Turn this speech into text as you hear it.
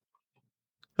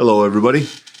Hello, everybody.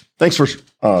 Thanks for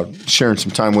sharing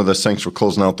some time with us. Thanks for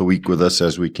closing out the week with us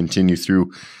as we continue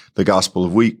through the Gospel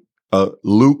of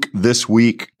Luke this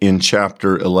week in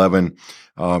chapter 11.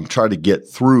 Try to get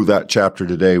through that chapter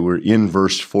today. We're in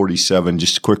verse 47.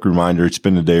 Just a quick reminder, it's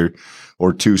been a day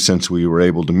or two since we were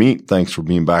able to meet. Thanks for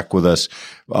being back with us.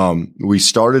 We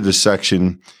started a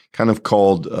section kind of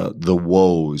called the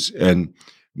woes, and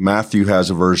Matthew has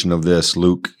a version of this.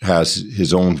 Luke has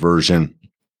his own version.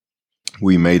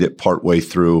 We made it partway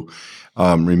through.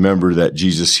 Remember that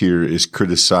Jesus here is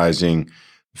criticizing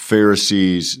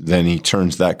Pharisees. Then he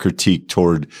turns that critique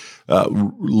toward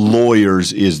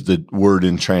lawyers is the word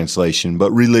in translation, but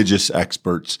religious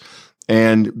experts.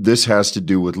 And this has to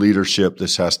do with leadership.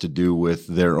 This has to do with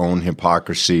their own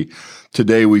hypocrisy.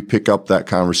 Today we pick up that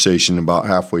conversation about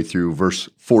halfway through verse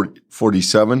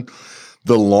 47.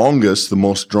 The longest, the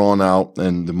most drawn out,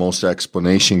 and the most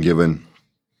explanation given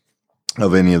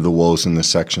of any of the woes in this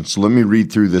section. So let me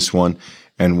read through this one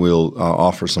and we'll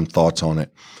offer some thoughts on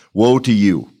it. Woe to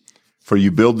you, for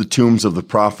you build the tombs of the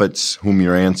prophets whom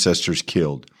your ancestors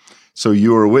killed. So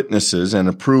you are witnesses and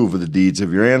approve of the deeds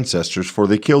of your ancestors, for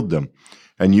they killed them,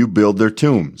 and you build their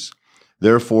tombs.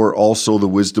 Therefore also the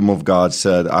wisdom of God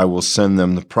said, I will send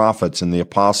them the prophets and the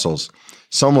apostles,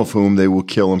 some of whom they will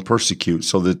kill and persecute,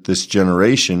 so that this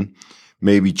generation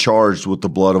may be charged with the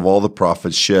blood of all the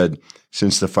prophets shed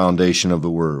since the foundation of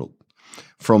the world.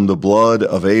 From the blood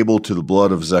of Abel to the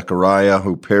blood of Zechariah,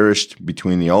 who perished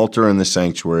between the altar and the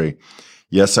sanctuary.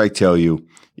 Yes, I tell you,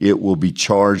 it will be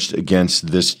charged against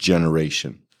this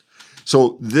generation.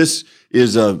 So this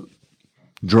is a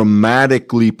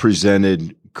dramatically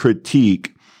presented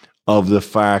critique of the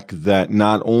fact that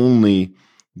not only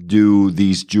do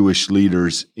these Jewish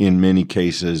leaders, in many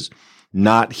cases,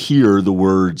 not hear the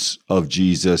words of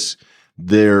Jesus,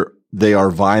 they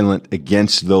are violent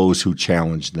against those who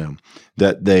challenge them,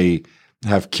 that they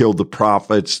have killed the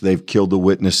prophets, they've killed the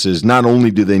witnesses. Not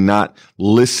only do they not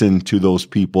listen to those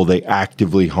people, they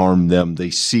actively harm them, they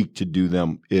seek to do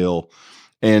them ill.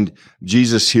 And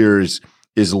Jesus here is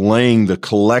laying the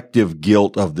collective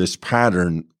guilt of this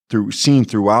pattern seen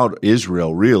throughout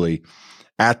Israel, really,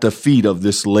 at the feet of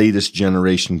this latest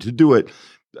generation to do it.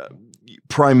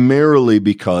 Primarily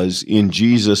because in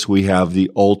Jesus we have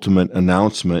the ultimate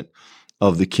announcement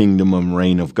of the kingdom and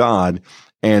reign of God,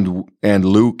 and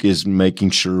Luke is making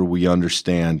sure we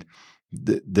understand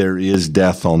that there is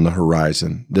death on the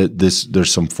horizon. That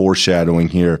there's some foreshadowing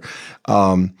here.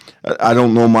 I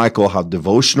don't know, Michael, how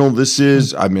devotional this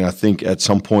is. I mean, I think at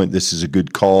some point this is a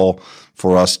good call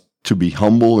for us to be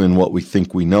humble in what we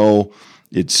think we know.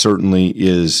 It certainly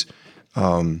is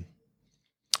an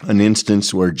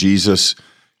instance where Jesus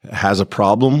has a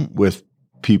problem with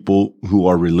people who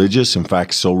are religious, in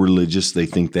fact, so religious they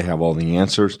think they have all the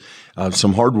answers.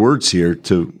 Some hard words here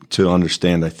to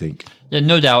understand, I think. Yeah,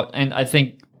 no doubt. And I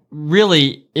think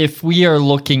really, if we are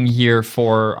looking here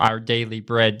for our daily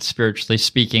bread, spiritually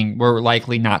speaking, we're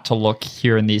likely not to look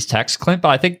here in these texts, Clint. But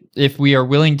I think if we are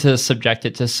willing to subject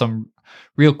it to some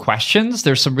real questions,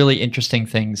 there's some really interesting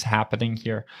things happening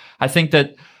here. I think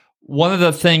that one of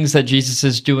the things that Jesus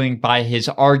is doing by his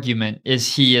argument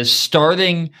is he is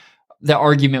starting the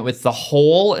argument with the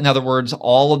whole, in other words,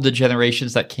 all of the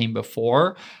generations that came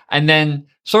before, and then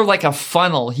sort of like a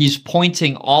funnel, he's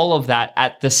pointing all of that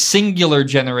at the singular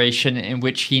generation in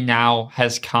which he now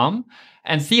has come.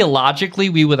 And theologically,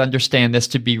 we would understand this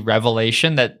to be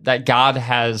revelation, that God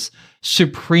has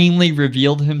supremely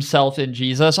revealed himself in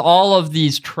Jesus. All of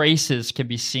these traces can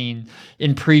be seen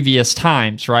in previous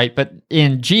times, right? But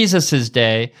in Jesus's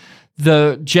day,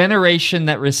 the generation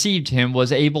that received him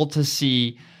was able to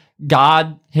see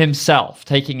God himself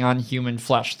taking on human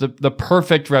flesh, the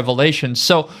perfect revelation.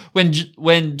 So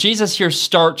when Jesus here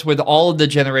starts with all of the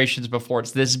generations before, it's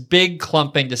this big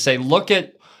clumping to say, look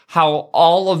at how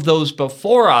all of those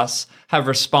before us have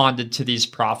responded to these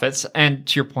prophets. And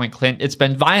to your point, Clint, it's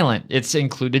been violent. It's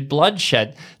included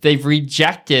bloodshed. They've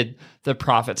rejected the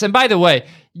prophets. And by the way,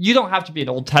 you don't have to be an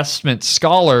Old Testament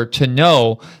scholar to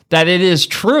know that it is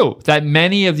true that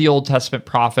many of the Old Testament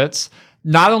prophets,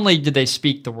 not only did they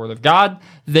speak the word of God,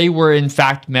 they were in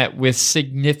fact met with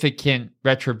significant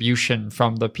retribution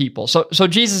from the people. So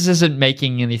Jesus isn't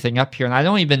making anything up here, and I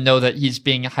don't even know that he's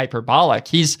being hyperbolic.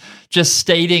 He's just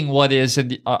stating what is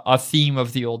a theme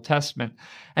of the Old Testament.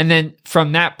 And then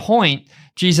from that point,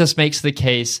 Jesus makes the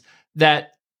case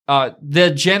that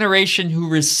the generation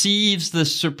who receives the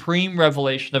supreme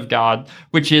revelation of God,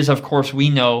 which is, of course,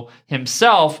 we know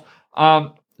himself,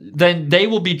 then they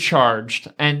will be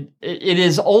charged. And it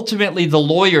is ultimately the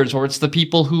lawyers, or it's the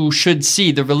people who should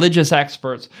see, the religious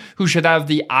experts, who should have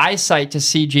the eyesight to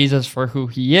see Jesus for who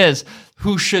he is,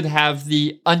 who should have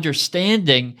the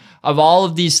understanding of all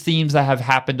of these themes that have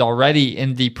happened already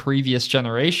in the previous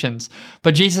generations.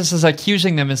 But Jesus is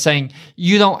accusing them and saying,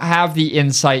 you don't have the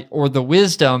insight or the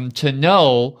wisdom to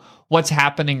know what's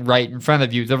happening right in front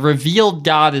of you. The revealed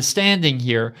God is standing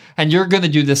here, and you're going to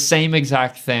do the same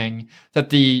exact thing that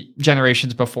the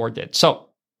generations before did. So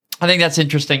I think that's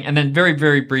interesting. And then very,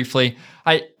 very briefly,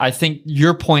 I think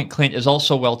your point, Clint, is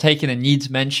also well taken and needs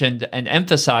mentioned and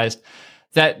emphasized,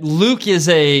 that Luke is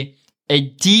a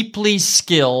deeply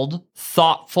skilled,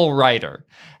 thoughtful writer.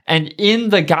 And in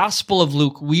the Gospel of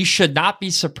Luke, we should not be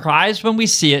surprised when we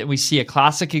see it. We see a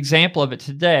classic example of it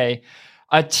today.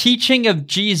 A teaching of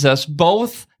Jesus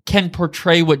both can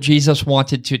portray what Jesus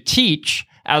wanted to teach,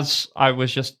 as I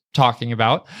was just talking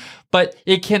about, but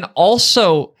it can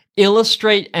also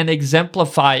illustrate and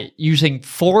exemplify using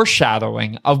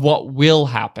foreshadowing of what will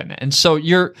happen. And so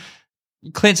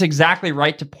Clint's exactly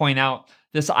right to point out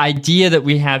this idea that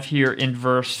we have here in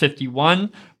verse 51,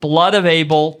 blood of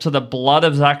Abel to the blood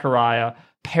of Zechariah,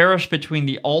 perish between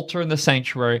the altar and the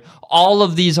sanctuary. All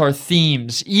of these are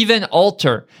themes, even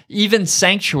altar, even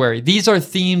sanctuary. These are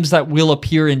themes that will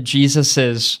appear in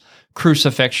Jesus's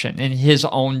crucifixion, in his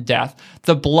own death.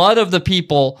 The blood of the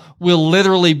people will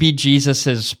literally be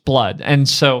Jesus's blood. And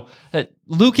so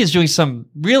Luke is doing some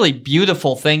really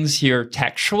beautiful things here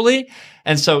textually.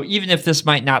 And so even if this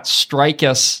might not strike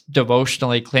us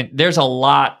devotionally, Clint, there's a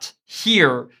lot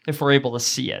here if we're able to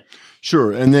see it.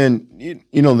 Sure. And then,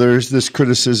 there's this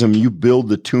criticism, you build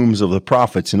the tombs of the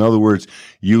prophets. In other words,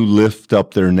 you lift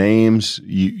up their names,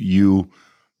 you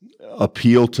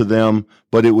appeal to them,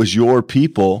 but it was your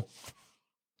people.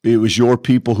 It was your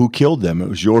people who killed them. It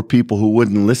was your people who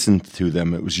wouldn't listen to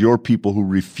them. It was your people who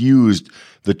refused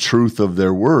the truth of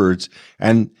their words.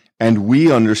 And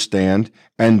we understand,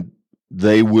 and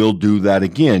they will do that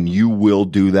again. You will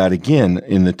do that again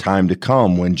in the time to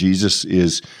come when Jesus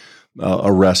is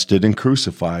arrested and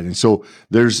crucified. And so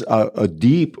there's a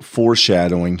deep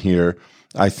foreshadowing here,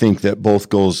 I think, that both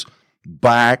goes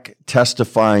back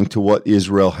testifying to what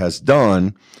Israel has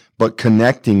done, but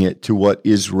connecting it to what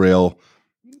Israel,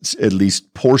 at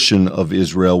least portion of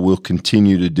Israel, will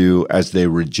continue to do as they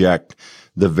reject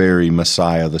the very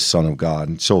Messiah, the Son of God.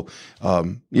 And so,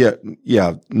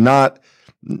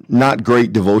 not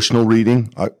great devotional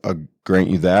reading, I grant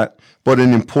you that, but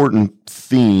an important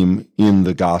theme in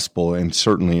the gospel, and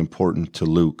certainly important to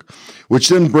Luke. Which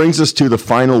then brings us to the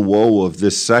final woe of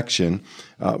this section,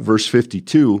 verse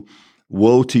 52.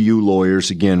 Woe to you, lawyers.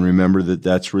 Again, remember that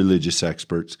that's religious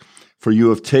experts. For you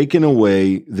have taken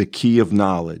away the key of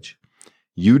knowledge.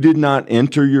 You did not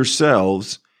enter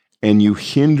yourselves, and you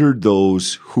hindered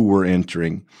those who were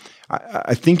entering.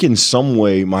 I think in some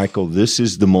way, Michael, this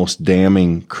is the most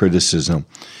damning criticism.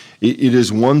 It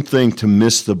is one thing to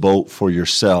miss the boat for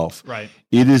yourself. Right.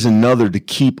 It is another to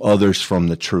keep others from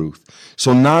the truth.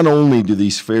 So not only do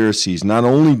these Pharisees, not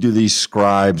only do these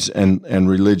scribes and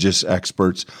religious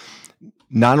experts,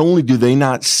 not only do they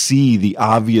not see the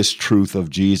obvious truth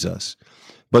of Jesus,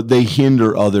 but they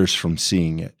hinder others from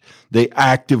seeing it. They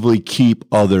actively keep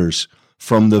others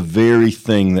from the very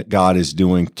thing that God is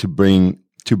doing to bring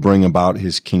about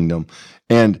his kingdom.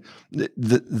 And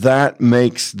that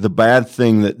makes the bad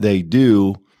thing that they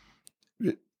do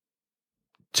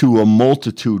to a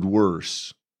multitude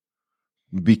worse,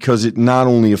 because it not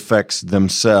only affects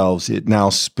themselves, it now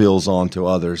spills onto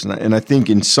others. And I think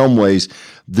in some ways,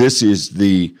 this is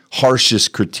the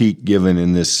harshest critique given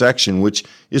in this section, which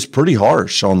is pretty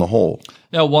harsh on the whole.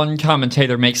 Now, one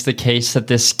commentator makes the case that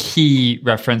this key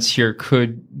reference here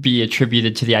could be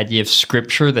attributed to the idea of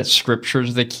Scripture, that Scripture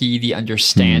is the key, the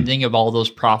understanding of all those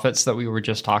prophets that we were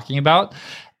just talking about.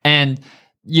 And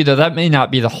that may not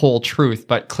be the whole truth,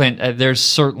 but Clint, there's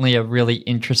certainly a really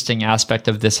interesting aspect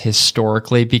of this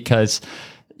historically, because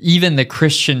even the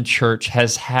Christian church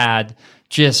has had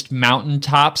just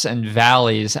mountaintops and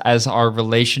valleys as our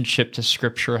relationship to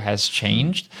Scripture has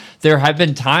changed. There have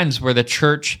been times where the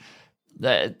church,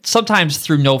 sometimes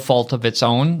through no fault of its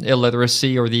own,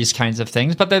 illiteracy or these kinds of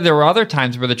things, but then there were other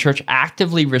times where the church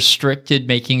actively restricted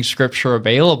making Scripture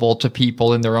available to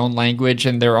people in their own language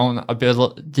and their own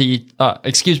ability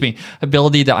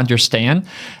to understand.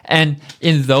 And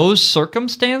in those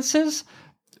circumstances,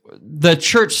 the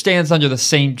church stands under the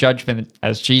same judgment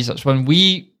as Jesus. When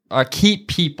we keep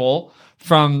people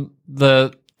from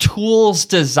the tools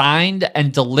designed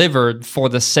and delivered for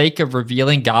the sake of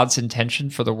revealing God's intention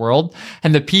for the world.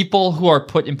 And the people who are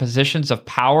put in positions of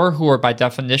power, who are by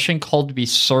definition called to be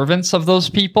servants of those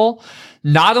people,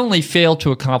 not only fail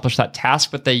to accomplish that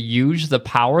task, but they use the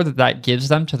power that gives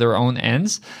them to their own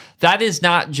ends. That is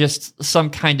not just some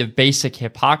kind of basic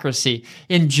hypocrisy.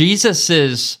 In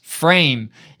Jesus's frame,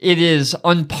 it is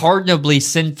unpardonably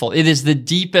sinful. It is the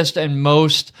deepest and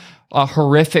most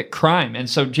horrific crime. And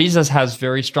so Jesus has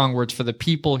very strong words for the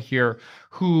people here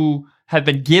who have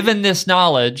been given this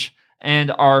knowledge and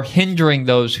are hindering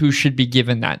those who should be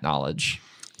given that knowledge.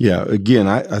 Yeah, again,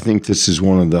 I think this is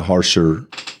one of the harsher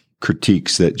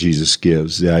critiques that Jesus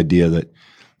gives, the idea that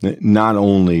not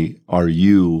only are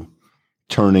you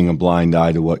turning a blind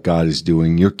eye to what God is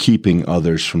doing, you're keeping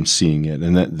others from seeing it.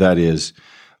 And that is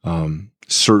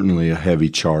certainly a heavy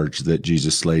charge that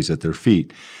Jesus lays at their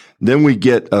feet. Then we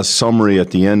get a summary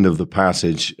at the end of the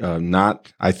passage, not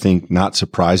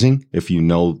surprising if you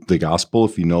know the gospel,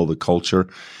 if you know the culture.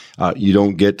 You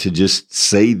don't get to just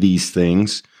say these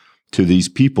things to these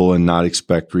people and not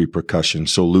expect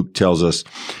repercussions. So Luke tells us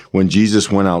when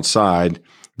Jesus went outside,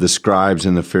 the scribes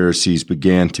and the Pharisees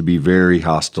began to be very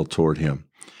hostile toward him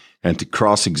and to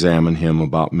cross-examine him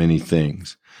about many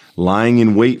things, lying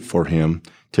in wait for him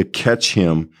to catch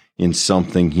him in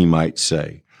something he might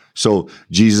say. So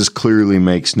Jesus clearly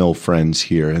makes no friends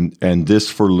here. And this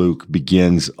for Luke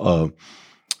begins a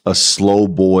slow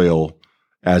boil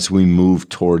as we move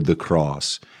toward the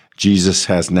cross. Jesus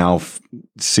has now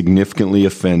significantly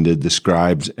offended the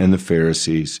scribes and the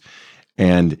Pharisees,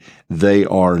 and they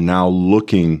are now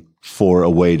looking for a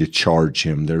way to charge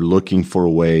him. They're looking for a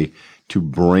way to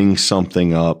bring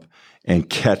something up and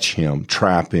catch him,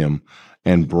 trap him,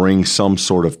 and bring some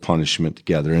sort of punishment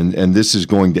together. And this is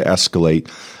going to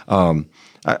escalate.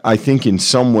 I think in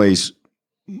some ways,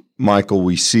 Michael,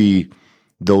 we see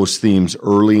those themes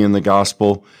early in the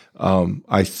gospel.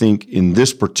 I think in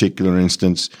this particular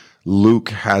instance, Luke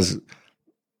has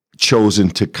chosen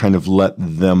to kind of let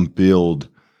them build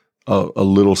a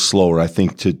little slower. I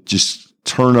think to just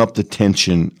turn up the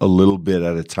tension a little bit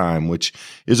at a time, which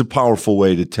is a powerful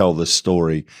way to tell this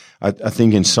story. I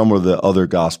think in some of the other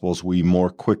gospels, we more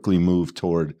quickly move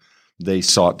toward they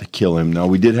sought to kill him. Now,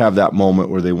 we did have that moment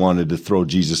where they wanted to throw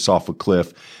Jesus off a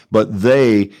cliff, but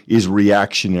they is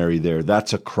reactionary there.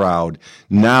 That's a crowd.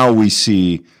 Now we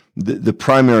see the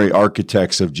primary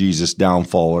architects of Jesus'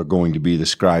 downfall are going to be the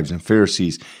scribes and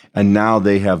Pharisees, and now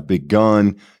they have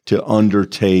begun to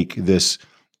undertake this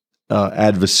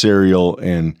adversarial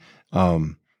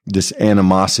and this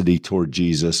animosity toward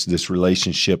Jesus, this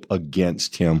relationship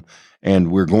against him, and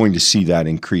we're going to see that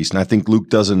increase. And I think Luke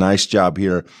does a nice job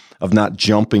here of not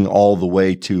jumping all the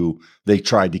way to they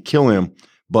tried to kill him,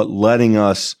 but letting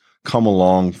us come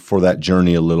along for that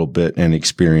journey a little bit and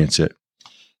experience it.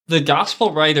 The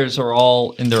gospel writers are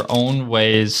all, in their own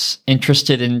ways,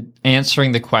 interested in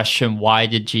answering the question, why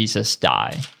did Jesus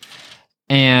die?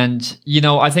 And,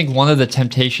 I think one of the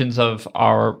temptations of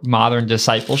our modern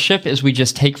discipleship is we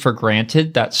just take for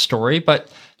granted that story. But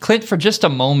Clint, for just a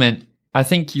moment, I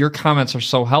think your comments are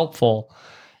so helpful.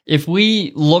 If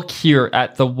we look here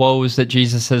at the woes that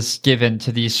Jesus has given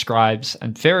to these scribes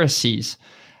and Pharisees,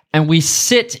 and we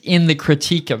sit in the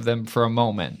critique of them for a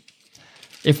moment,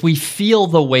 if we feel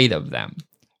the weight of them,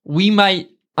 we might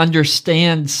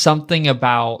understand something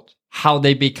about how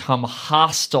they become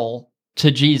hostile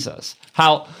to Jesus.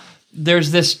 How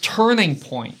there's this turning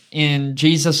point in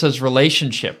Jesus's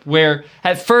relationship where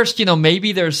at first,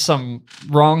 maybe there's some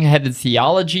wrong-headed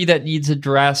theology that needs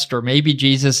addressed, or maybe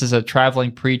Jesus is a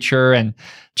traveling preacher and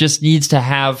just needs to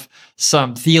have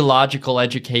some theological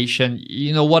education,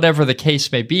 whatever the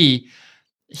case may be.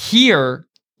 Here,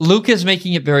 Luke is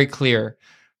making it very clear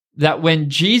that when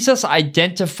Jesus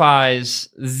identifies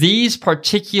these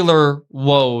particular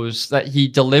woes that he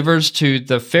delivers to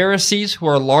the Pharisees, who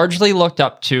are largely looked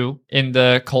up to in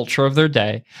the culture of their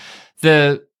day,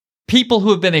 the people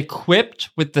who have been equipped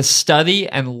with the study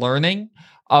and learning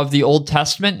of the Old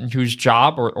Testament and whose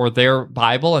job or their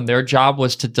Bible and their job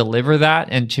was to deliver that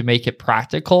and to make it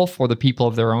practical for the people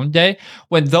of their own day,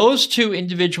 when those two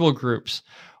individual groups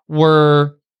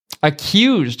were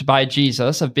accused by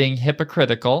Jesus of being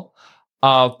hypocritical,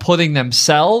 of putting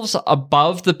themselves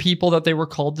above the people that they were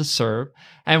called to serve.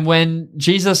 And when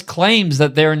Jesus claims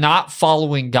that they're not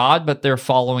following God, but they're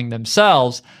following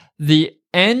themselves, the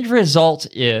end result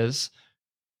is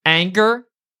anger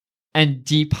and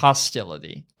deep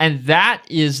hostility. And that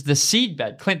is the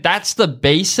seedbed. Clint, that's the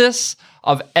basis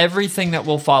of everything that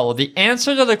will follow. The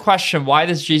answer to the question, why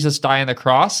does Jesus die on the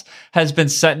cross, has been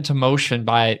set into motion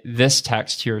by this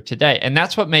text here today. And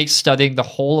that's what makes studying the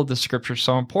whole of the scripture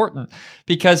so important.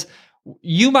 Because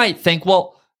you might think,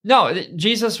 well, no,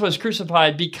 Jesus was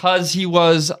crucified because he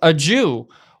was a Jew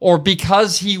or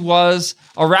because he was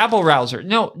a rabble-rouser.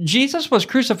 No, Jesus was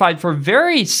crucified for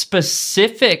very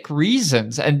specific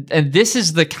reasons. And this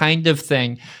is the kind of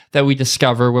thing that we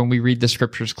discover when we read the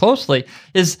scriptures closely,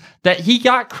 is that he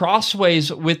got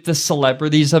crossways with the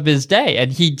celebrities of his day.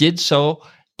 And he did so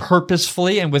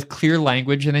purposefully and with clear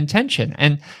language and intention.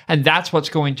 And that's what's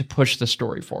going to push the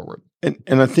story forward.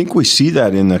 And I think we see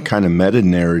that in the kind of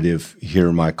meta-narrative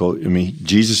here, Michael. I mean,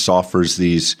 Jesus offers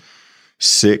these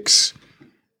 6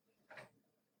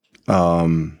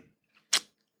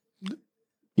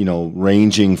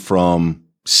 ranging from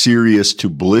serious to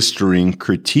blistering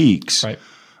critiques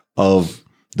of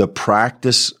the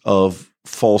practice of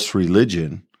false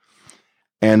religion.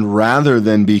 And rather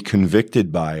than be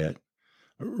convicted by it,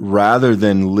 rather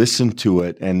than listen to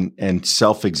it and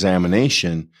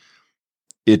self-examination,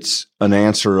 it's an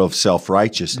answer of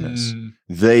self-righteousness.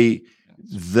 They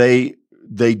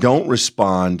don't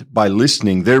respond by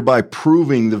listening, thereby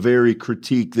proving the very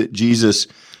critique that Jesus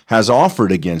has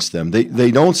offered against them.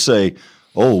 They don't say,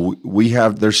 oh,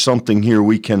 there's something here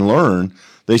we can learn.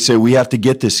 They say, we have to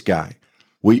get this guy.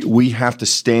 We have to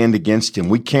stand against him.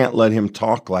 We can't let him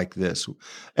talk like this.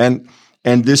 And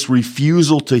this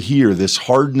refusal to hear, this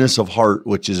hardness of heart,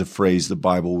 which is a phrase the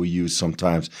Bible will use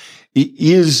sometimes, it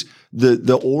is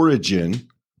the origin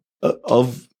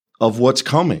of what's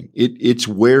coming. It's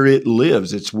where it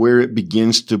lives. It's where it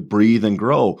begins to breathe and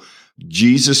grow.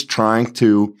 Jesus trying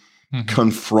to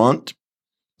confront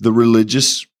the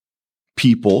religious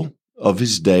people of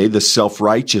his day, the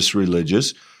self-righteous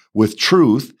religious, with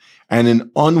truth and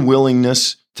an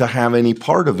unwillingness to have any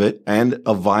part of it and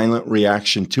a violent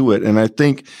reaction to it. And I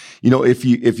think, if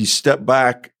you step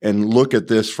back and look at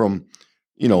this from,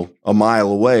 a mile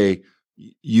away,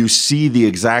 you see the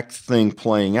exact thing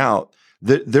playing out.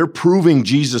 They're proving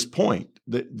Jesus' point.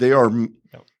 They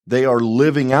are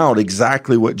living out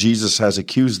exactly what Jesus has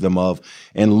accused them of.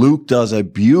 And Luke does a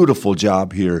beautiful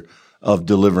job here of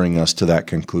delivering us to that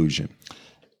conclusion.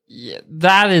 Yeah,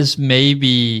 that is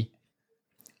maybe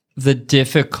the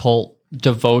difficult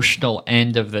devotional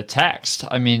end of the text.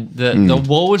 I mean, the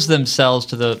woes themselves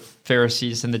to the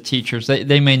Pharisees and the teachers,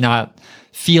 they may not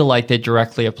feel like they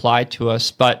directly apply to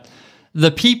us, but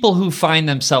the people who find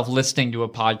themselves listening to a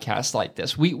podcast like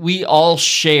this, we all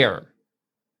share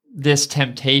this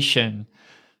temptation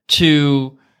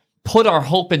to put our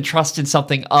hope and trust in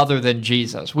something other than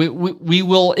Jesus. We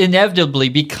will inevitably,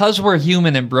 because we're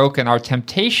human and broken, our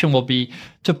temptation will be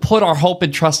to put our hope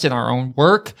and trust in our own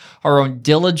work, our own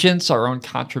diligence, our own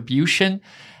contribution.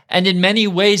 And in many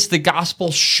ways, the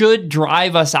gospel should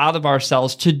drive us out of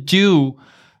ourselves to do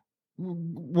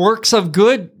works of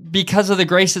good because of the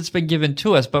grace that's been given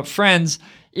to us. But friends,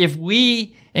 if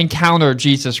we encounter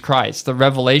Jesus Christ, the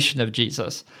revelation of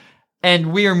Jesus,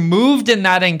 and we are moved in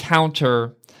that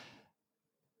encounter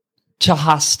to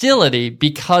hostility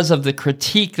because of the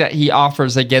critique that he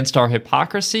offers against our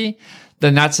hypocrisy,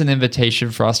 then that's an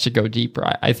invitation for us to go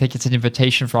deeper. I think it's an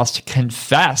invitation for us to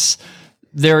confess.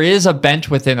 There is a bent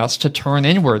within us to turn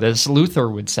inward, as Luther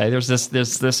would say. There's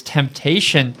this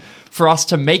temptation for us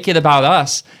to make it about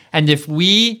us. And if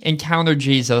we encounter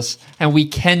Jesus and we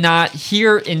cannot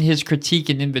hear in his critique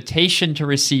an invitation to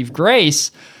receive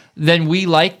grace, then we,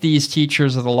 like these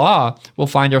teachers of the law, will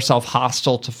find ourselves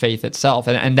hostile to faith itself.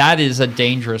 And that is a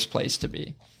dangerous place to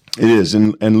be. It is.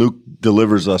 And Luke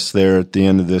delivers us there at the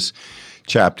end of this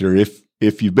chapter.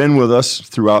 If you've been with us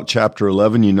throughout chapter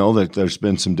 11, you know that there's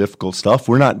been some difficult stuff.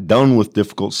 We're not done with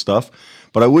difficult stuff.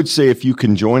 But I would say if you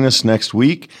can join us next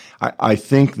week, I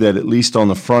think that at least on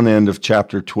the front end of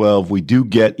chapter 12, we do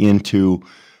get into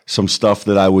some stuff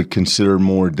that I would consider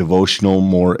more devotional,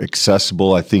 more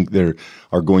accessible. I think there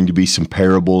are going to be some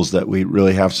parables that we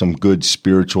really have some good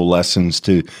spiritual lessons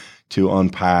to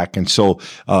unpack. And so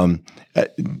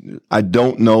I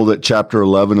don't know that chapter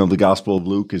 11 of the Gospel of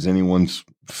Luke is anyone's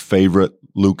favorite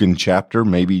Lucan chapter.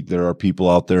 Maybe there are people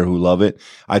out there who love it.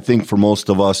 I think for most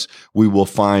of us, we will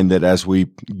find that as we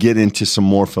get into some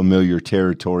more familiar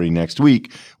territory next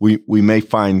week, we may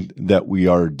find that we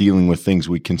are dealing with things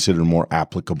we consider more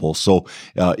applicable. So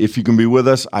if you can be with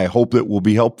us, I hope it will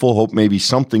be helpful. Hope maybe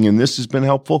something in this has been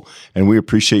helpful, and we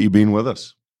appreciate you being with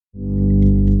us.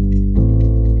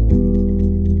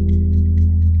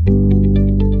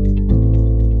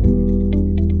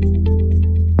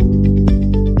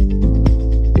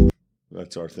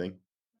 That's our thing.